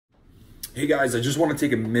Hey guys, I just want to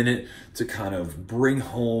take a minute to kind of bring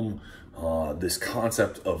home this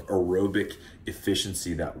concept of aerobic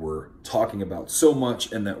efficiency that we're talking about so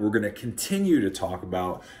much and that we're going to continue to talk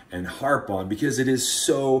about and harp on because it is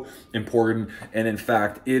so important. And in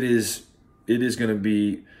fact, it is going to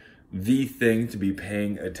be the thing to be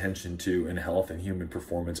paying attention to in health and human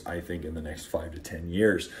performance, I think, in the next 5 to 10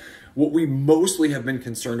 years. What we mostly have been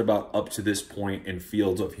concerned about up to this point in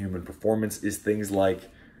fields of human performance is things like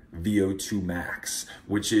Vo2 Max,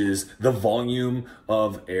 which is the volume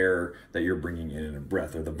of air that you're bringing in a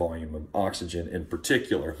breath, or the volume of oxygen in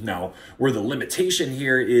particular. Now, where the limitation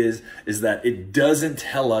here is that it doesn't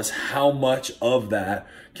tell us how much of that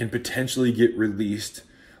can potentially get released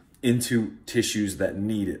into tissues that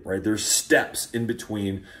need it, right? There's steps in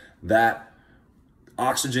between that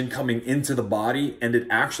oxygen coming into the body and it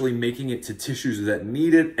actually making it to tissues that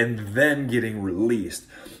need it and then getting released.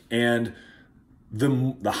 And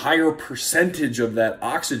the higher percentage of that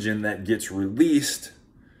oxygen that gets released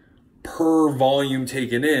per volume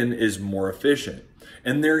taken in is more efficient.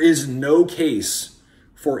 And there is no case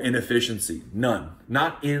for inefficiency, none.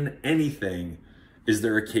 Not in anything is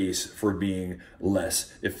there a case for being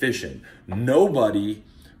less efficient. Nobody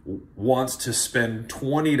wants to spend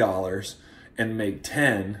 $20 and make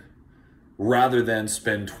 10 rather than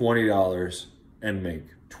spend $20 and make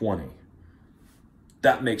 20.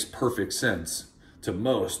 That makes perfect sense to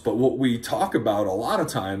most. But what we talk about a lot of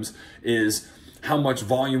times is how much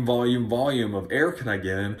volume of air can I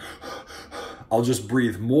get in? I'll just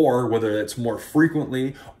breathe more, whether it's more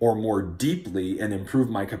frequently or more deeply, and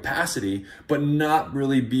improve my capacity, but not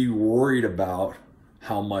really be worried about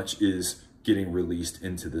how much is getting released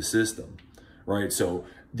into the system, right? So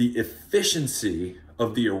the efficiency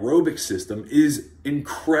of the aerobic system is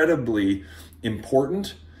incredibly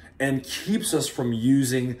important and keeps us from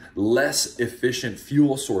using less efficient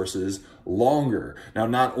fuel sources longer. Now,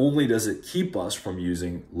 not only does it keep us from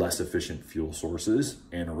using less efficient fuel sources,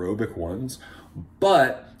 anaerobic ones,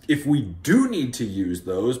 but if we do need to use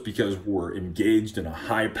those because we're engaged in a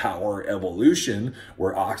high power evolution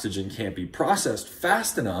where oxygen can't be processed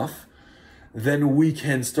fast enough, then we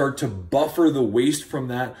can start to buffer the waste from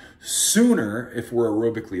that sooner if we're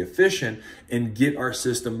aerobically efficient and get our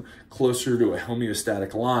system closer to a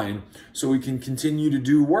homeostatic line so we can continue to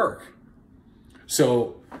do work.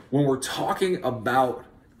 So when we're talking about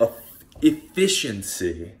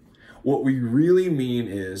efficiency, what we really mean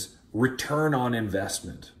is return on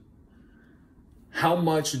investment. How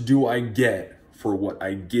much do I get for what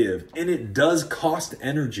I give? And it does cost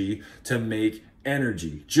energy to make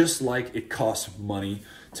energy, just like it costs money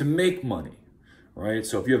to make money, right?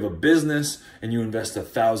 So if you have a business and you invest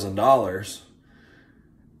 $1,000,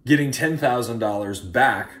 getting $10,000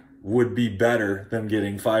 back would be better than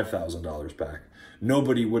getting $5,000 back.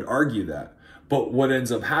 Nobody would argue that. But what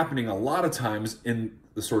ends up happening a lot of times in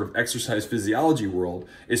the sort of exercise physiology world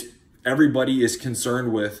is everybody is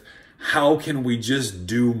concerned with how can we just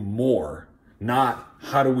do more, not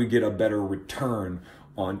how do we get a better return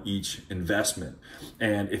on each investment.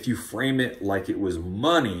 And if you frame it like it was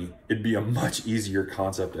money, it'd be a much easier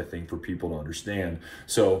concept, I think, for people to understand.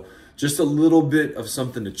 So just a little bit of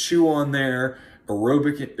something to chew on there.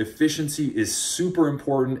 Aerobic efficiency is super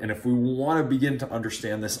important. And if we want to begin to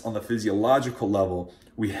understand this on the physiological level,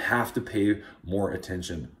 we have to pay more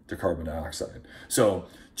attention to carbon dioxide. So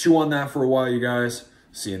chew on that for a while, you guys.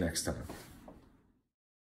 See you next time.